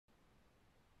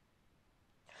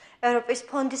ევროპის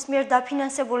ფონდის მიერ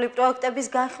დაფინანსებული პროექტების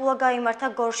განხილვა გაიმართა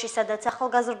გორში, სადაც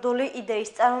ახალგაზრდული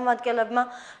იდეის წარმომადგენლებმა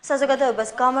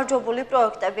საზოგადოებას გამარჯვებული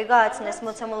პროექტები გააცნეს.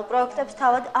 მოცემულ პროექტებს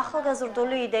თავად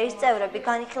ახალგაზრდული იდეის წევრები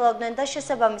განიხილავდნენ და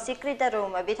შესაბამისი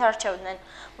კრიტერიუმებით არჩევდნენ.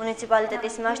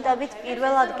 მუნიციპალიტეტის მასშტაბით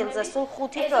პირველ ადგილზე სულ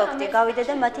 5 პროექტი გავიდა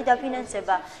და მათი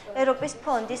დაფინანსება ევროპის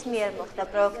ფონდის მიერ მოხდა.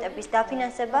 პროექტების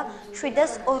დაფინანსება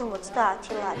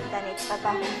 750 ლარიდან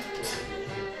იწყება.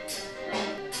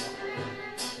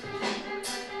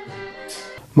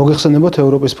 მოგეხსენებათ,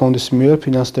 ევროპის ფონდის მიერ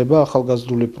ფინანსდება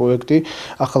ახალგაზრდული პროექტი,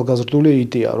 ახალგაზრდული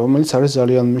იდეა, რომელიც არის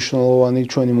ძალიან მნიშვნელოვანი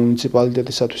ჩვენი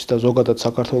მუნიციპალიტეტისათვის და ზოგადად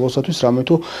საქართველოსათვის, რამე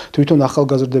თუ თვითონ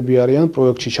ახალგაზრდები არიან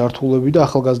პროექტში ჩართულები და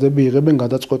ახალგაზრდები იღებენ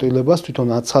გადაწყვეტილებას, თვითონ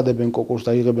აცხადებენ კონკურსს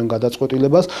და იღებენ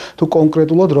გადაწყვეტილებას, თუ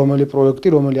კონკრეტულად რომელი პროექტი,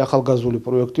 რომელი ახალგაზრდული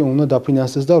პროექტი უნდა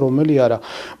დაფინანსდეს და რომელი არა.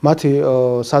 მათი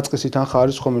საწყისი თანხა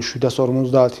არის ხოლმე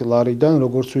 750 ლარიდან,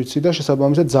 როგორც ვიცი და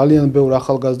შესაბამისად ძალიან ბევრ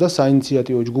ახალგაზრდა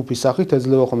საინიციატივო ჯგუფის სახით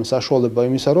ეძლევა ხოლმე საშუალება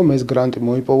იმისა, რომ ეს გრანტი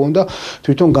მოიპოვონ და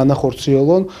თვითონ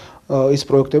განახორციელონ ის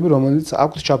პროექტები, რომელიც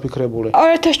აქვს ჩაფიქრებული.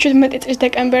 2017 წლის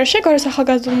დეკემბერში გორის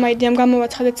ახალგაზრდულმა იდეამ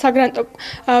გამოვაცხადეთ საგრანტო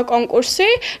კონკურსი,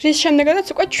 რის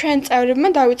შემდეგაც უკვე ჩვენ წევრებმა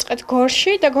დავიწყეთ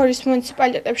გორში და გორის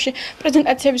მუნიციპალიტეტებში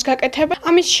პრეზენტაციების გაკეთება.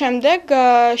 ამის შემდეგ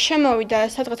შემოვიდა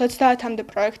სადღაც 30-მდე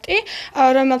პროექტი,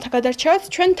 რომელთა გადარჩევაც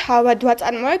ჩვენ თავად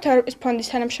ვაწარმოებთ ევროპის ფონდის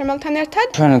თანამშრომელთან ერთად.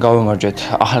 ჩვენ გავიმარჯვეთ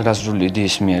ახალგაზრდული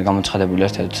იდეის მიერ გამოცხადებული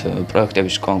ერთ-ერთ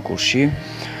პროექტების კონკურსში.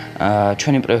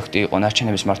 ჩვენი პროექტი იყო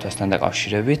ნარჩენების მართვასთან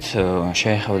დაკავშირებით,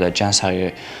 შეეხებოდა ჯანსაღი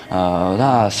და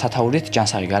სათაურით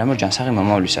ჯანსაღი გარემო ჯანსაღი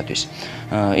მომავლისათვის.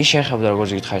 ის შეეხებოდა, როგორც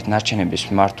გითხარით, ნარჩენების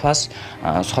მართვას,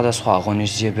 სხვადასხვა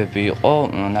ღონისძიებები იყო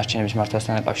ნარჩენების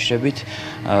მართვასთან დაკავშირებით.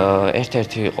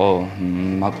 ერთ-ერთი იყო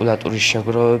მაკულატურის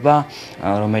შეგროვება,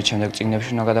 რომელიც შემდეგ წიგნებში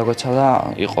უნდა გადაგვეცალა,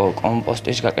 იყო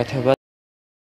კომპოსტის გაკეთება.